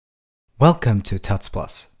Welcome to Tuts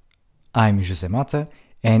Plus. I'm Jose Mata,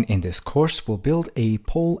 and in this course we'll build a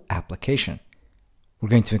poll application. We're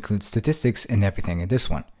going to include statistics and everything in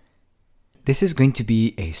this one. This is going to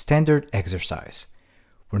be a standard exercise.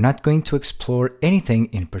 We're not going to explore anything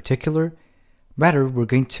in particular, rather we're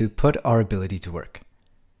going to put our ability to work.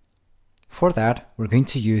 For that, we're going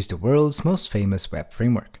to use the world's most famous web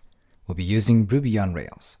framework. We'll be using Ruby on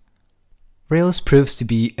Rails. Rails proves to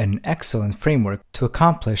be an excellent framework to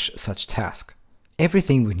accomplish such tasks.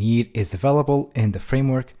 Everything we need is available in the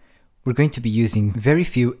framework. We're going to be using very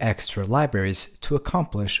few extra libraries to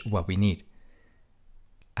accomplish what we need.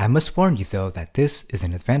 I must warn you though that this is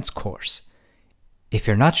an advanced course. If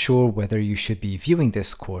you're not sure whether you should be viewing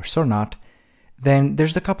this course or not, then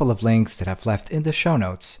there's a couple of links that I've left in the show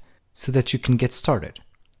notes so that you can get started,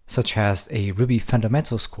 such as a Ruby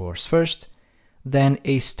Fundamentals course first, then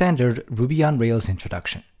a standard Ruby on Rails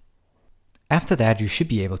introduction. After that, you should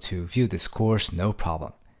be able to view this course no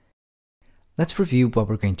problem. Let's review what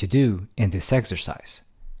we're going to do in this exercise.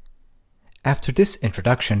 After this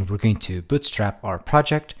introduction, we're going to bootstrap our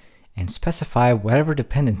project and specify whatever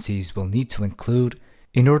dependencies we'll need to include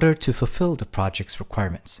in order to fulfill the project's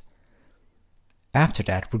requirements. After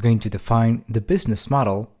that, we're going to define the business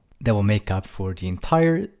model that will make up for the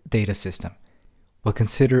entire data system. We'll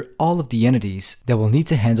consider all of the entities that we'll need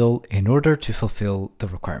to handle in order to fulfill the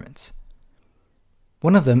requirements.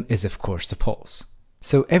 One of them is of course the polls,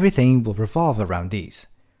 so everything will revolve around these.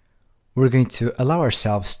 We're going to allow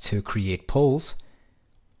ourselves to create polls,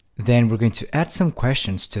 then we're going to add some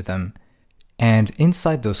questions to them, and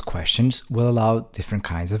inside those questions we'll allow different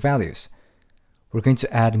kinds of values. We're going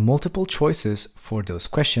to add multiple choices for those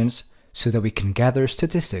questions so that we can gather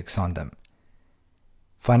statistics on them.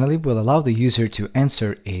 Finally, we'll allow the user to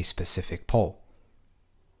answer a specific poll.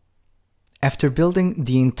 After building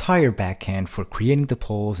the entire backend for creating the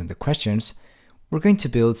polls and the questions, we're going to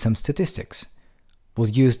build some statistics. We'll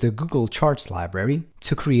use the Google Charts library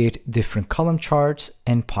to create different column charts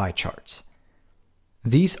and pie charts.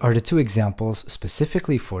 These are the two examples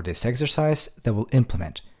specifically for this exercise that we'll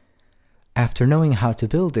implement. After knowing how to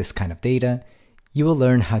build this kind of data, you will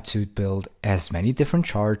learn how to build as many different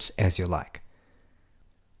charts as you like.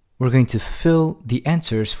 We're going to fulfill the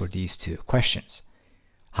answers for these two questions.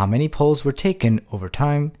 How many polls were taken over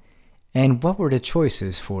time, and what were the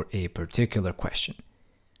choices for a particular question.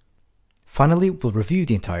 Finally, we'll review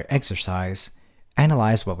the entire exercise,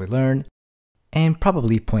 analyze what we learned, and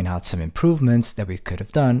probably point out some improvements that we could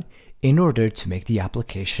have done in order to make the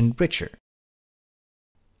application richer.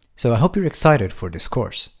 So I hope you're excited for this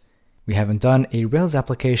course. We haven't done a Rails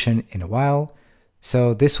application in a while,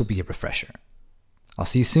 so this will be a refresher. I'll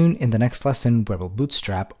see you soon in the next lesson where we'll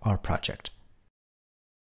bootstrap our project.